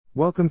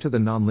Welcome to the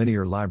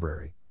Nonlinear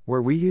Library,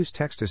 where we use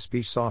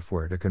text-to-speech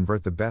software to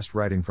convert the best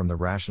writing from the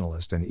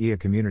Rationalist and EA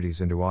communities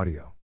into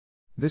audio.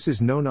 This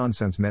is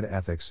No-Nonsense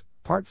Metaethics,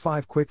 Part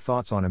 5 Quick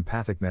Thoughts on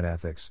Empathic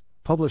Metaethics,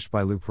 published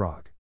by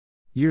lukeprog.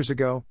 Years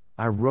ago,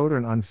 I wrote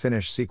an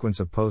unfinished sequence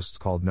of posts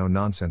called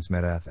No-Nonsense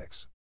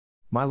Metaethics.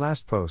 My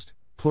last post,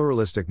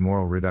 Pluralistic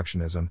Moral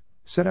Reductionism,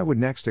 said I would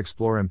next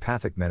explore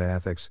empathic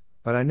metaethics,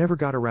 but I never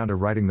got around to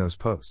writing those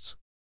posts.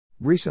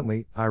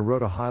 Recently, I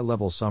wrote a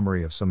high-level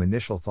summary of some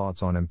initial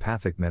thoughts on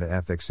empathic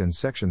metaethics in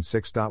section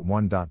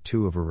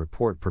 6.1.2 of a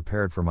report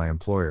prepared for my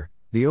employer,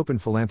 the Open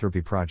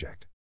Philanthropy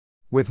Project.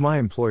 With my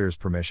employer's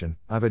permission,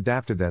 I've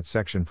adapted that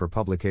section for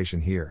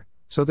publication here,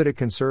 so that it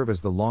can serve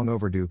as the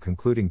long-overdue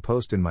concluding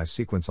post in my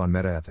sequence on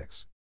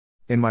metaethics.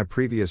 In my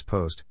previous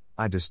post,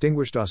 I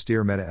distinguished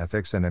austere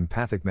metaethics and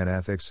empathic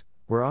metaethics,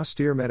 where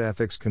austere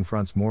metaethics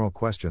confronts moral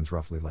questions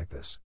roughly like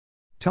this.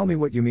 Tell me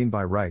what you mean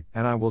by right,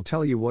 and I will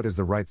tell you what is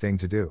the right thing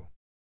to do.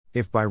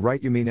 If by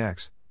right you mean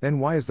X, then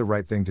Y is the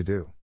right thing to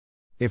do.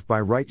 If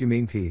by right you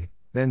mean P,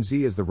 then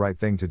Z is the right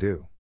thing to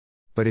do.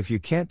 But if you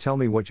can't tell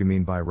me what you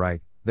mean by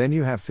right, then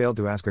you have failed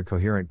to ask a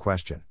coherent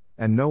question,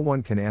 and no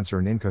one can answer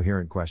an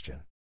incoherent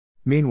question.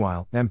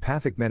 Meanwhile,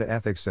 empathic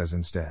metaethics says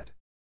instead,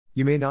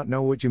 you may not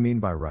know what you mean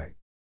by right.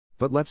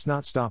 But let's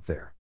not stop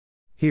there.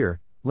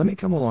 Here, let me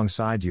come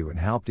alongside you and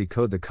help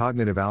decode the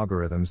cognitive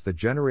algorithms that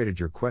generated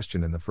your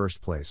question in the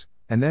first place,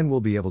 and then we'll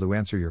be able to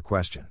answer your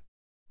question.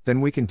 Then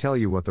we can tell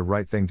you what the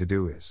right thing to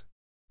do is.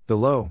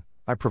 Below,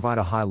 I provide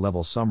a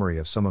high-level summary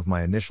of some of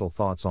my initial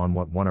thoughts on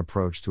what one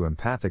approach to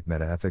empathic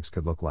metaethics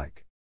could look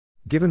like.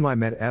 Given my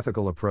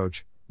metaethical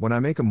approach, when I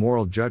make a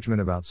moral judgment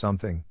about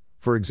something,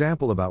 for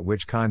example about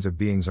which kinds of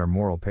beings are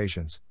moral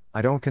patients,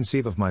 I don't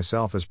conceive of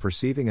myself as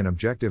perceiving an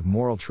objective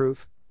moral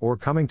truth, or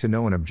coming to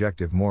know an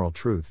objective moral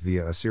truth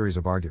via a series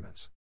of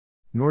arguments.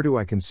 Nor do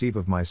I conceive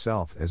of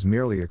myself as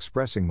merely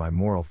expressing my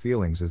moral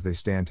feelings as they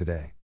stand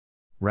today.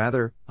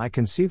 Rather, I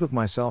conceive of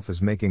myself as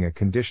making a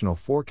conditional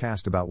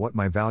forecast about what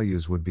my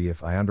values would be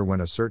if I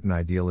underwent a certain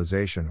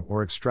idealization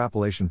or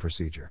extrapolation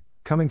procedure,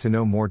 coming to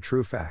know more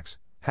true facts,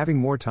 having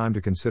more time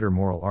to consider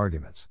moral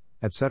arguments,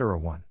 etc.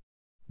 1.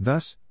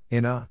 Thus,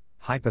 in a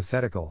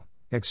hypothetical,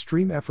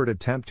 extreme effort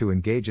attempt to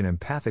engage in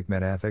empathic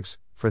metaethics,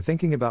 for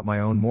thinking about my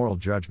own moral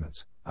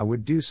judgments, I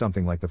would do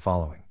something like the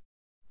following.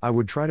 I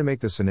would try to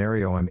make the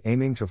scenario I'm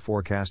aiming to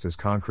forecast as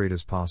concrete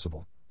as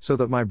possible, so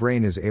that my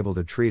brain is able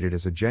to treat it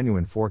as a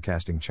genuine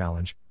forecasting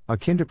challenge,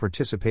 akin to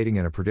participating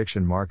in a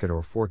prediction market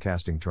or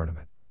forecasting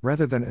tournament,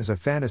 rather than as a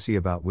fantasy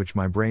about which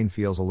my brain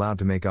feels allowed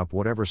to make up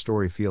whatever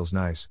story feels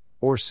nice,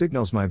 or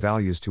signals my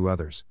values to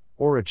others,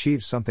 or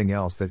achieves something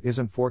else that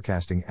isn't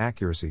forecasting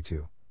accuracy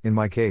to. In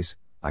my case,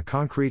 I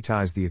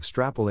concretize the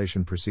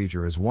extrapolation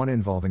procedure as one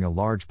involving a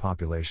large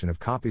population of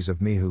copies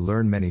of me who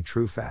learn many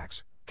true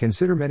facts,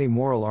 consider many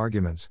moral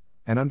arguments,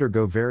 and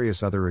undergo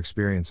various other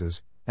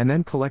experiences, and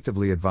then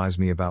collectively advise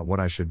me about what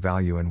I should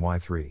value and why.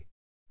 3.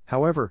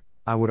 However,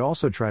 I would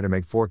also try to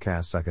make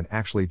forecasts I can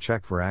actually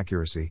check for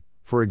accuracy,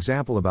 for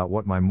example about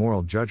what my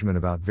moral judgment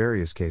about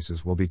various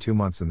cases will be 2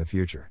 months in the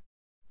future.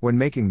 When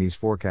making these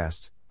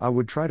forecasts, I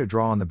would try to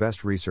draw on the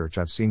best research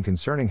I've seen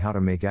concerning how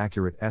to make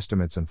accurate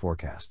estimates and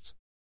forecasts.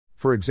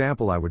 For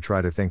example, I would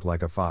try to think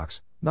like a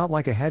fox, not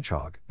like a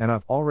hedgehog, and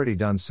I've already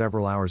done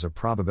several hours of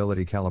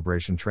probability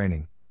calibration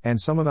training, and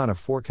some amount of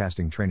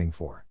forecasting training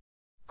for.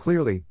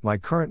 Clearly, my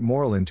current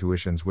moral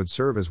intuitions would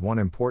serve as one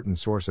important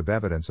source of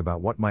evidence about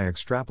what my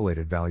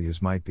extrapolated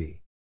values might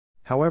be.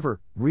 However,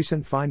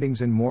 recent findings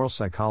in moral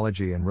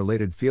psychology and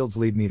related fields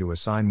lead me to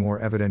assign more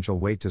evidential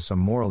weight to some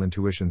moral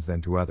intuitions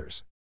than to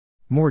others.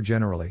 More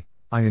generally,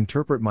 I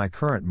interpret my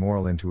current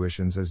moral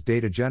intuitions as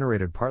data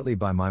generated partly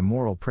by my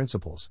moral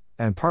principles,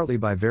 and partly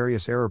by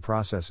various error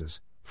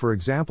processes, for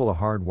example a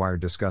hardwired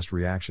disgust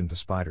reaction to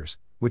spiders,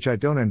 which I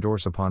don't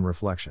endorse upon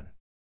reflection.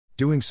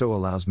 Doing so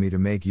allows me to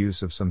make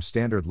use of some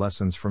standard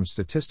lessons from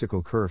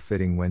statistical curve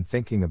fitting when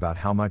thinking about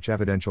how much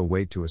evidential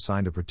weight to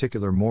assign to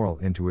particular moral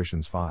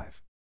intuitions.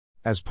 5.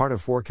 As part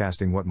of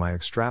forecasting what my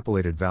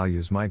extrapolated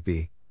values might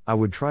be, I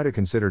would try to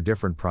consider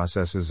different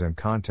processes and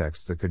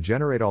contexts that could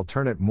generate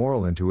alternate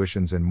moral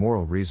intuitions in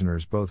moral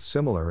reasoners both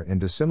similar and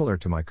dissimilar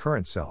to my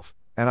current self,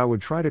 and I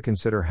would try to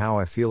consider how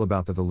I feel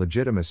about the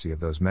legitimacy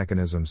of those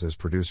mechanisms as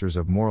producers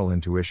of moral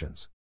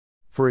intuitions.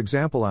 For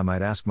example, I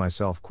might ask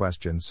myself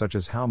questions such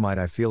as how might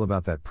I feel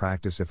about that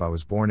practice if I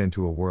was born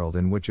into a world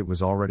in which it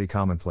was already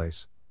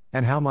commonplace?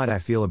 And how might I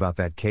feel about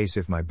that case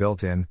if my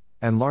built-in,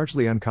 and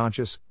largely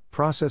unconscious,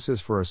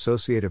 processes for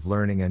associative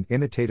learning and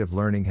imitative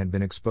learning had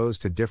been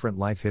exposed to different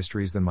life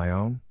histories than my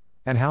own?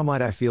 And how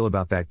might I feel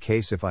about that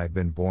case if I had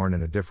been born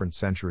in a different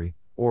century,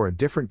 or a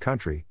different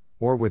country,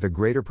 or with a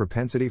greater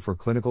propensity for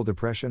clinical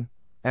depression?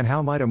 And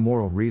how might a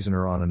moral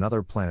reasoner on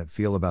another planet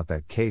feel about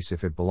that case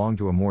if it belonged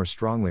to a more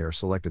strongly or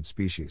selected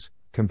species,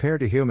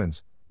 compared to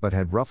humans, but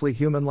had roughly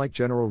human-like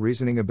general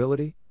reasoning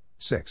ability?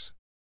 6.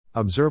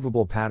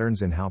 Observable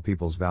patterns in how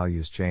people's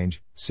values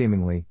change,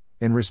 seemingly,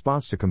 in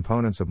response to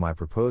components of my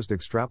proposed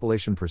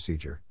extrapolation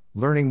procedure,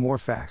 learning more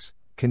facts,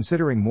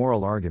 considering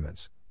moral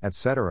arguments,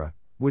 etc.,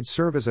 would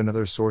serve as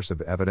another source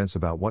of evidence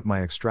about what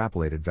my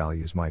extrapolated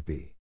values might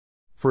be.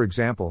 For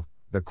example,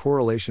 the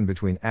correlation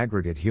between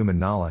aggregate human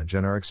knowledge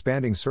and our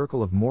expanding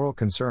circle of moral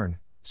concern,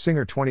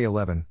 Singer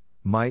 2011,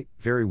 might,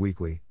 very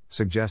weakly,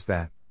 suggest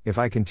that, if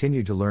I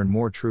continued to learn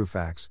more true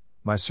facts,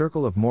 my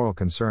circle of moral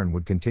concern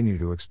would continue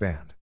to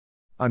expand.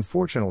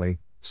 Unfortunately,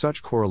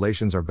 such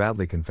correlations are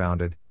badly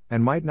confounded,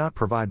 and might not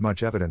provide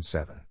much evidence.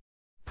 7.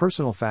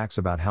 Personal facts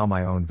about how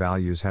my own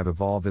values have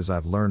evolved as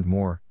I've learned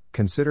more,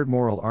 considered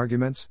moral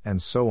arguments,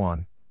 and so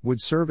on, would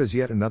serve as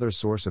yet another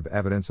source of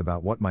evidence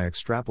about what my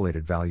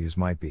extrapolated values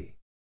might be.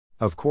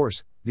 Of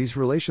course, these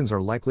relations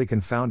are likely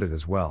confounded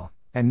as well,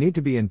 and need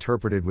to be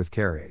interpreted with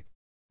care.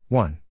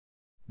 1.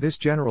 This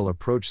general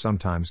approach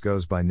sometimes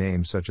goes by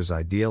names such as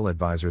ideal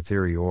advisor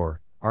theory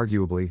or,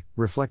 arguably,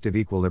 reflective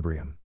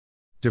equilibrium.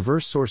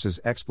 Diverse sources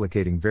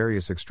explicating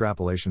various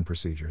extrapolation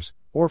procedures,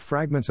 or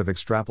fragments of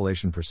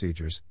extrapolation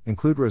procedures,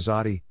 include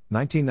Rosati,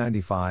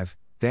 1995,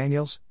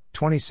 Daniels,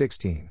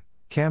 2016,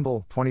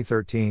 Campbell,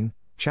 2013,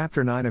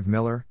 Chapter 9 of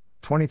Miller,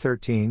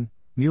 2013,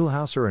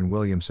 Muehlhauser and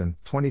Williamson,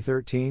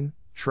 2013,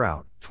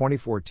 Trout,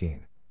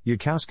 2014,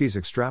 Yudkowsky's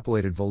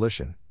Extrapolated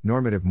Volition,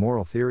 Normative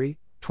Moral Theory,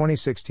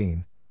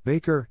 2016,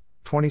 Baker,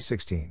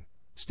 2016,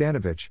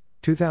 Stanovich,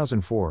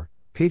 2004,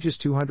 pages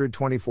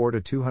 224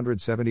 to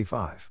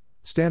 275,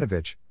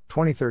 Stanovich,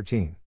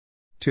 2013.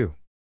 2.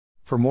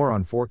 For more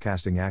on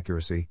forecasting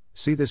accuracy,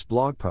 see this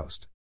blog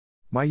post.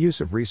 My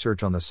use of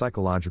research on the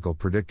psychological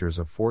predictors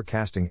of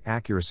forecasting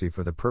accuracy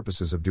for the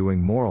purposes of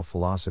doing moral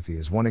philosophy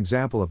is one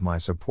example of my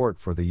support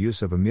for the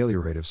use of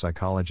ameliorative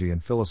psychology in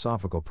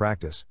philosophical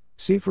practice.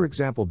 See for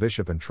example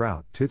Bishop and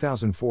Trout,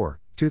 2004,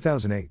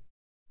 2008.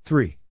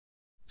 3.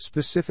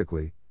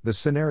 Specifically, the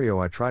scenario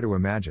I try to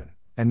imagine,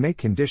 and make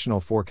conditional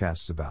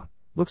forecasts about,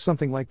 looks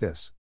something like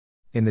this.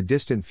 In the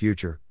distant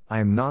future, I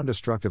am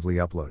non-destructively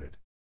uploaded.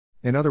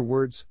 In other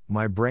words,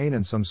 my brain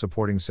and some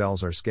supporting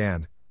cells are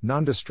scanned,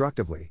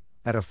 non-destructively,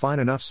 at a fine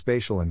enough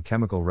spatial and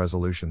chemical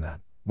resolution that,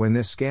 when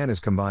this scan is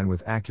combined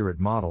with accurate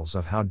models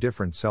of how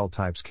different cell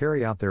types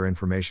carry out their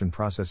information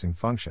processing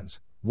functions,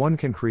 one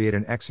can create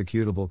an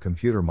executable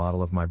computer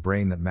model of my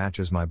brain that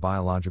matches my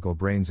biological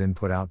brain's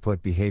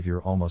input-output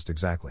behavior almost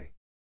exactly.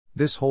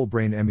 This whole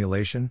brain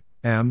emulation,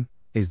 M,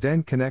 is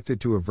then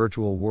connected to a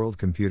virtual world.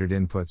 Computed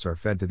inputs are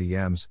fed to the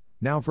M's,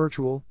 now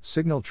virtual,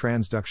 signal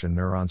transduction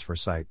neurons for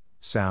sight,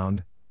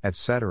 sound,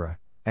 etc.,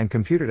 and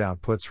computed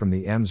outputs from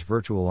the M's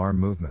virtual arm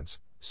movements,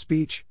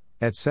 speech,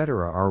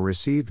 etc. are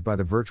received by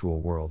the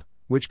virtual world,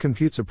 which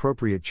computes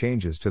appropriate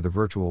changes to the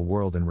virtual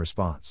world in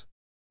response.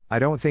 I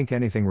don't think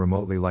anything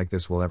remotely like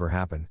this will ever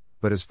happen,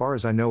 but as far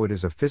as I know it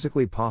is a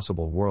physically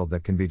possible world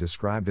that can be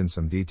described in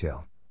some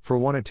detail. For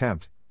one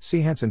attempt,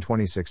 see Hansen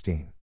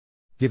 2016.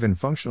 Given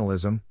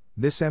functionalism,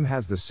 this M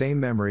has the same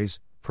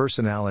memories,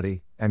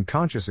 personality, and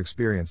conscious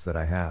experience that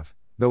I have,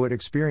 though it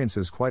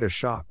experiences quite a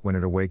shock when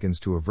it awakens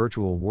to a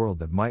virtual world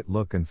that might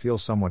look and feel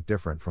somewhat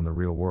different from the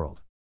real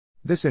world.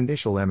 This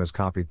initial M is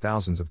copied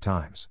thousands of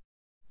times.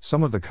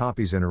 Some of the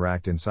copies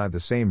interact inside the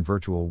same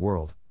virtual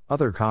world,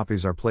 other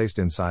copies are placed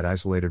inside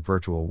isolated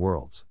virtual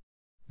worlds.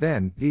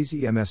 Then, these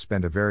EMS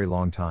spend a very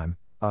long time,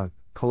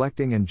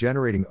 collecting and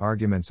generating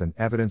arguments and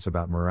evidence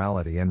about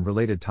morality and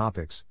related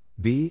topics,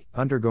 b.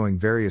 undergoing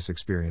various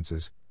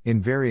experiences, in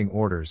varying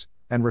orders,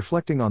 and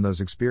reflecting on those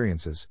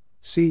experiences,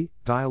 c.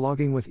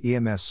 dialoguing with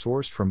EMS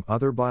sourced from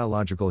other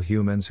biological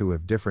humans who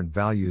have different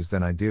values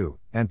than I do,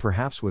 and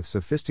perhaps with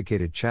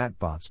sophisticated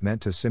chatbots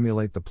meant to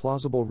simulate the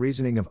plausible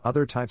reasoning of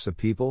other types of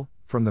people,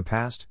 from the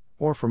past,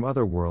 or from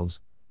other worlds,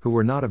 who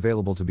were not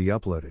available to be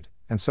uploaded,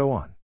 and so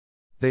on.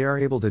 They are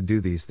able to do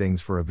these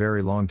things for a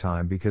very long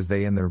time because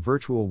they and their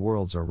virtual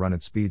worlds are run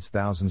at speeds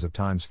thousands of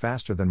times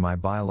faster than my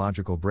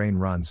biological brain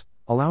runs,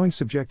 allowing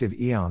subjective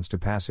eons to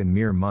pass in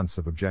mere months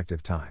of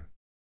objective time.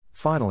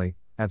 Finally,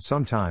 at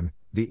some time,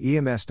 the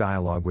EMS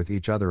dialogue with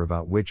each other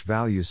about which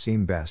values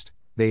seem best,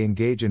 they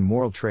engage in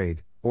moral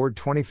trade, Ord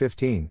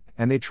 2015,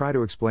 and they try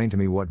to explain to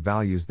me what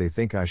values they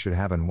think I should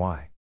have and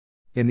why.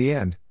 In the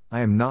end,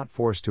 I am not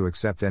forced to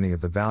accept any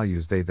of the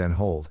values they then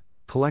hold,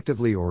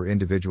 collectively or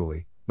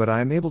individually, but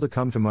I am able to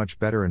come to much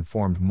better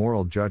informed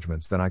moral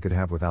judgments than I could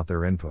have without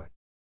their input.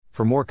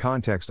 For more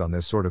context on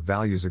this sort of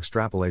values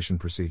extrapolation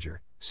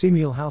procedure, see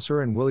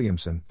Muehlhauser and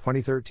Williamson,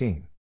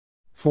 2013.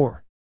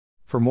 4.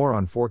 For more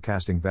on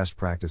forecasting best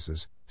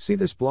practices, see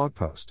this blog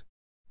post.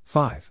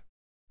 5.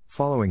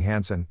 Following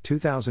Hansen,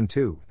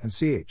 2002, and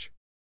ch.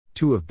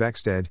 2 of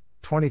Beckstead,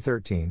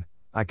 2013,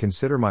 I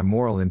consider my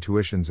moral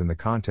intuitions in the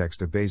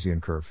context of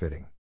Bayesian curve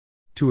fitting.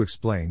 To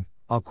explain,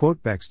 I'll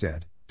quote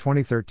Beckstead,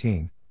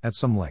 2013, at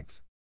some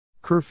length.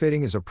 Curve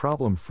fitting is a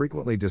problem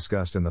frequently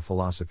discussed in the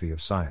philosophy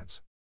of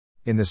science.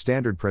 In the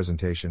standard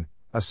presentation,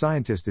 a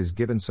scientist is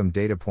given some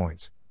data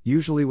points,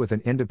 usually with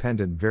an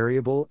independent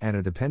variable and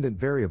a dependent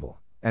variable,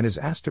 and is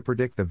asked to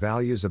predict the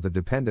values of the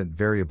dependent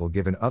variable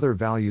given other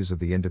values of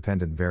the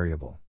independent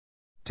variable.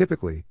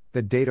 Typically,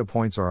 the data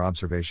points are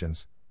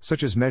observations,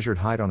 such as measured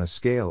height on a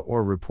scale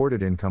or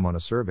reported income on a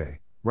survey,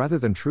 rather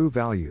than true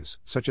values,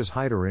 such as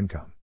height or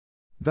income.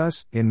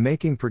 Thus, in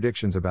making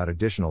predictions about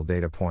additional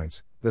data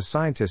points, the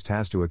scientist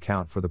has to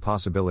account for the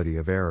possibility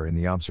of error in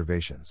the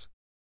observations.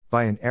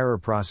 By an error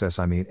process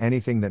I mean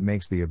anything that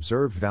makes the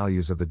observed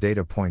values of the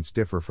data points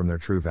differ from their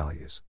true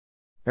values.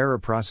 Error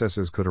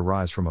processes could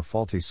arise from a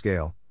faulty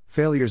scale,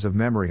 failures of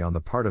memory on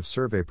the part of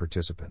survey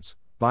participants,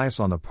 bias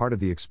on the part of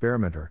the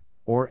experimenter,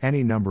 or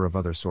any number of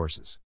other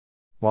sources.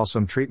 While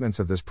some treatments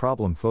of this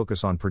problem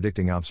focus on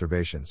predicting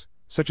observations,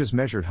 such as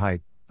measured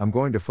height, I'm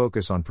going to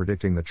focus on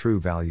predicting the true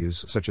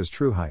values such as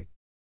true height.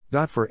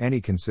 For any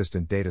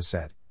consistent data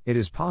set, it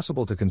is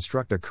possible to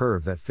construct a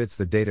curve that fits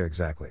the data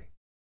exactly.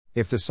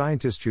 If the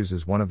scientist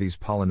chooses one of these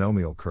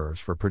polynomial curves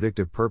for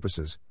predictive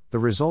purposes, the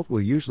result will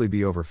usually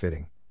be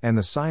overfitting, and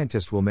the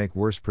scientist will make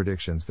worse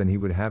predictions than he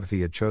would have if he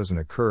had chosen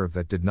a curve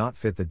that did not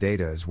fit the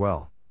data as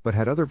well, but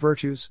had other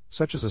virtues,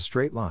 such as a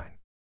straight line.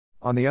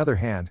 On the other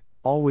hand,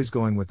 always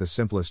going with the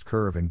simplest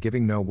curve and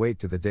giving no weight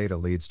to the data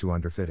leads to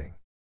underfitting.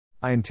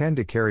 I intend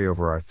to carry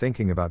over our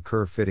thinking about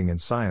curve fitting in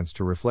science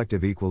to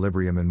reflective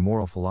equilibrium in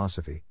moral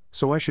philosophy,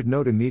 so I should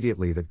note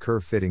immediately that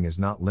curve fitting is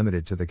not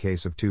limited to the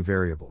case of two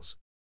variables.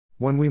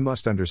 When we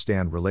must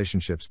understand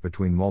relationships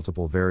between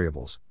multiple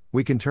variables,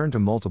 we can turn to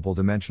multiple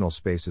dimensional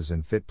spaces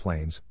and fit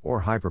planes,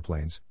 or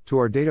hyperplanes, to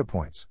our data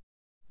points.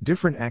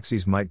 Different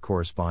axes might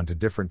correspond to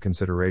different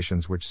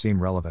considerations which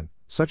seem relevant,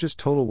 such as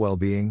total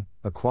well-being,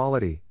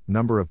 equality,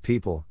 number of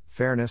people,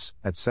 fairness,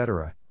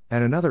 etc.,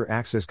 and another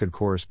axis could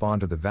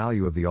correspond to the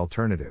value of the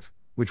alternative,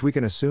 which we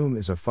can assume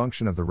is a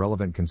function of the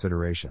relevant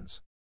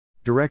considerations.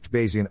 Direct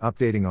Bayesian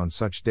updating on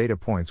such data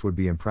points would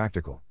be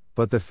impractical,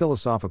 but the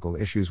philosophical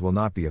issues will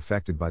not be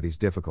affected by these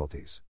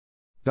difficulties.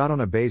 On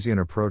a Bayesian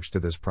approach to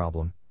this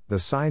problem, the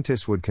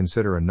scientists would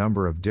consider a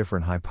number of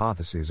different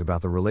hypotheses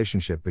about the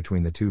relationship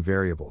between the two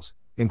variables,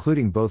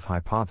 including both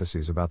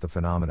hypotheses about the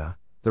phenomena,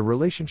 the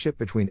relationship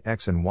between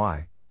x and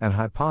y, and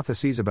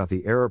hypotheses about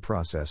the error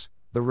process,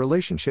 the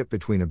relationship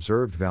between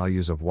observed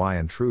values of y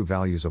and true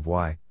values of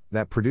y,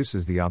 that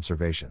produces the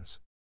observations.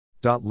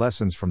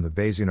 Lessons from the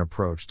Bayesian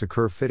approach to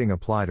curve fitting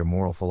apply to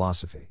moral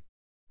philosophy.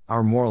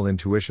 Our moral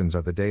intuitions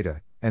are the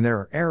data, and there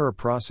are error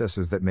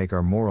processes that make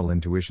our moral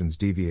intuitions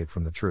deviate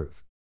from the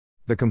truth.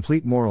 The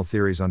complete moral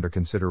theories under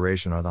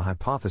consideration are the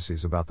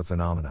hypotheses about the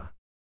phenomena.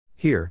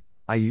 Here,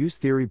 I use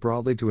theory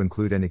broadly to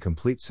include any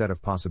complete set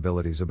of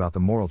possibilities about the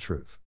moral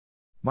truth.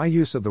 My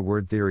use of the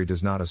word theory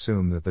does not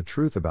assume that the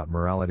truth about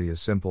morality is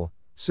simple,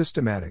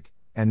 systematic,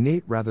 and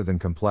neat rather than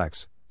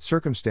complex,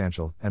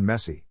 circumstantial, and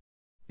messy.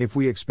 If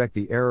we expect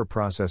the error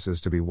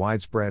processes to be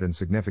widespread and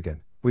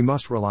significant, we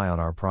must rely on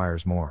our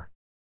priors more.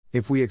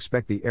 If we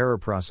expect the error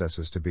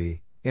processes to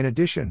be, in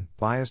addition,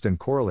 biased and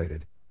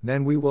correlated,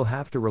 then we will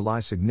have to rely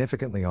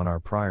significantly on our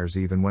priors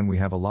even when we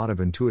have a lot of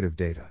intuitive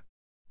data.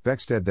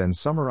 Beckstead then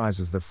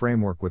summarizes the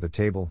framework with a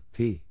table,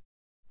 p.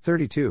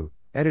 32,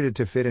 edited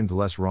to fit into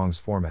less wrongs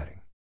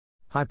formatting.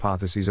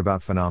 Hypotheses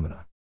about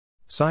phenomena.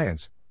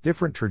 Science,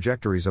 different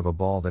trajectories of a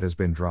ball that has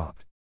been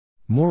dropped.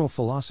 Moral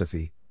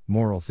philosophy,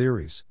 moral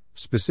theories,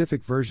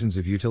 specific versions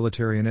of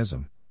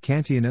utilitarianism,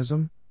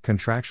 Kantianism,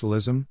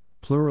 contractualism,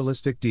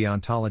 pluralistic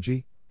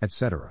deontology,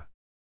 etc.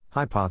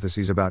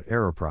 Hypotheses about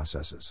error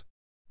processes.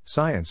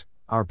 Science,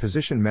 our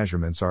position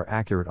measurements are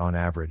accurate on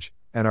average,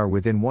 and are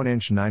within 1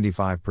 inch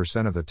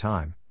 95% of the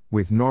time,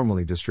 with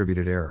normally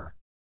distributed error.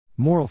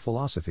 Moral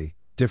philosophy,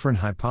 different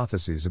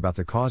hypotheses about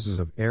the causes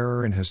of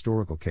error in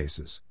historical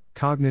cases,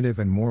 cognitive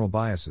and moral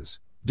biases,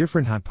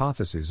 different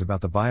hypotheses about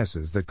the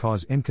biases that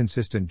cause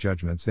inconsistent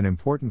judgments in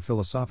important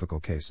philosophical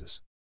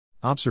cases.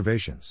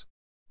 Observations.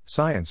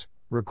 Science,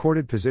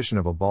 recorded position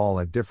of a ball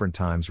at different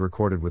times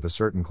recorded with a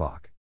certain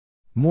clock.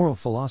 Moral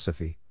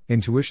philosophy,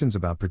 intuitions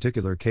about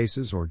particular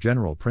cases or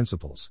general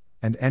principles,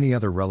 and any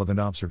other relevant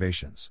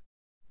observations.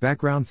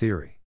 Background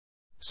theory.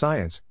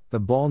 Science, the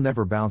ball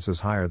never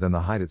bounces higher than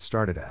the height it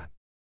started at.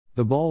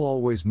 The ball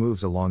always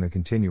moves along a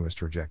continuous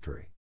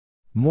trajectory.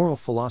 Moral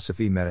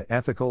philosophy,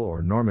 metaethical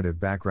or normative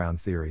background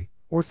theory,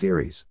 or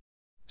theories.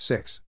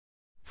 6.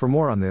 For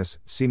more on this,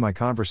 see my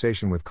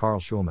conversation with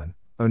Carl Schulman,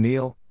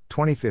 O'Neill,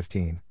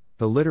 2015,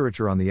 The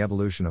Literature on the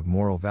Evolution of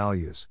Moral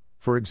Values,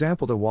 for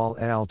example de Waal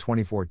et al.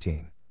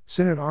 2014,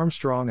 Sinnott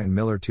Armstrong and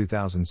Miller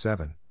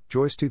 2007,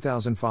 Joyce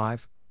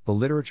 2005, The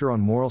Literature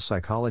on Moral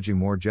Psychology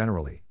more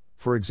generally,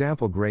 for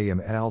example Graham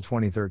et al.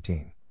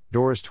 2013,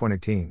 Doris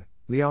 2018,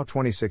 Liao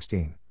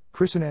 2016,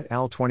 Christen et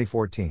al.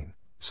 2014,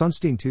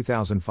 Sunstein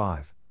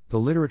 2005, The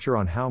Literature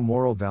on How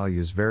Moral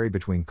Values Vary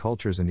Between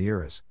Cultures and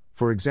Eras,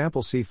 for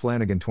example C.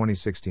 Flanagan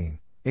 2016,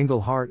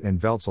 Engelhardt and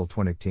Welzel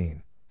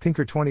 2018,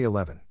 Pinker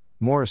 2011,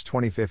 Morris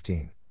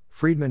 2015,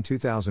 Friedman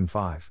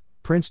 2005,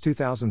 Prince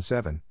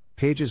 2007,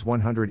 pages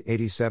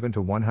 187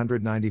 to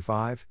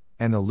 195,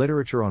 and The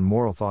Literature on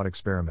Moral Thought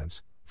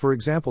Experiments, for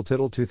example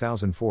Tittle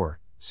 2004,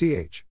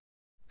 ch.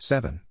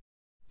 7.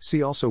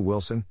 See also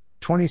Wilson,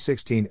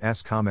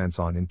 2016's Comments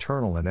on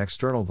Internal and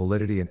External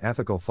Validity in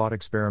Ethical Thought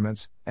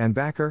Experiments, and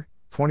Backer,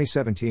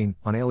 2017,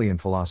 on Alien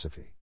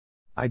Philosophy.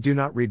 I do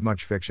not read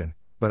much fiction,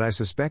 but I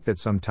suspect that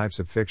some types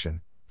of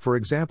fiction, for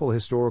example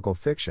historical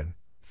fiction,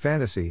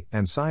 fantasy,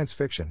 and science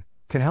fiction,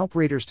 can help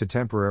readers to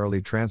temporarily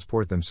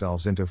transport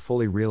themselves into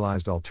fully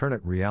realized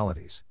alternate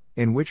realities,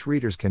 in which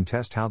readers can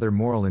test how their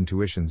moral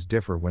intuitions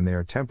differ when they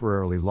are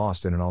temporarily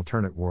lost in an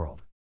alternate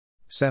world.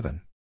 7.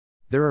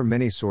 There are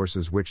many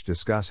sources which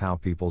discuss how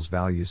people's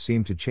values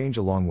seem to change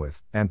along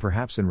with, and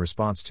perhaps in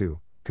response to,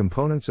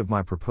 components of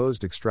my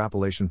proposed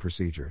extrapolation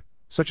procedure,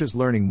 such as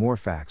learning more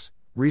facts,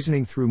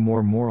 reasoning through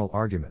more moral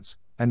arguments,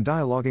 and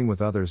dialoguing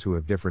with others who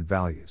have different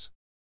values.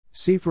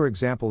 See for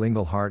example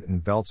Engelhardt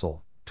and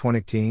Welzel,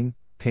 2018,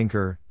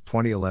 Pinker,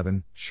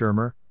 2011,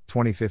 Schirmer,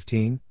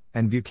 2015,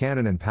 and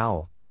Buchanan and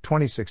Powell,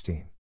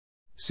 2016.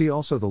 See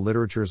also the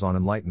literatures on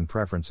enlightened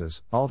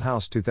preferences,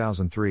 Althaus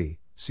 2003,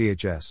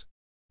 CHS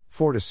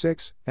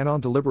 4-6, and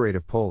on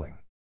deliberative polling.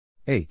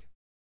 8.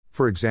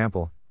 For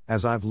example,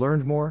 as I've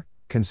learned more,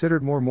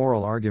 considered more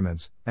moral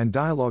arguments, and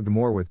dialogued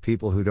more with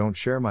people who don't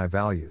share my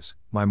values,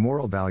 my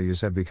moral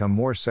values have become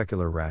more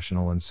secular,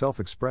 rational, and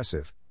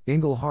self-expressive,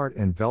 Engelhardt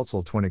and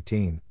Welzel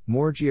 2018,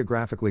 more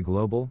geographically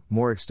global,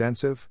 more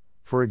extensive,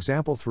 for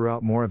example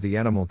throughout more of the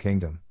animal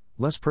kingdom,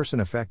 less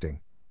person-affecting,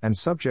 and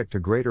subject to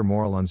greater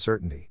moral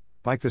uncertainty,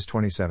 Bikefus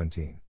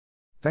 2017.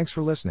 Thanks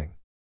for listening.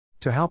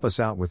 To help us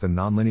out with the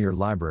Nonlinear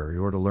Library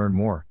or to learn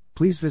more,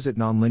 please visit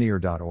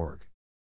nonlinear.org.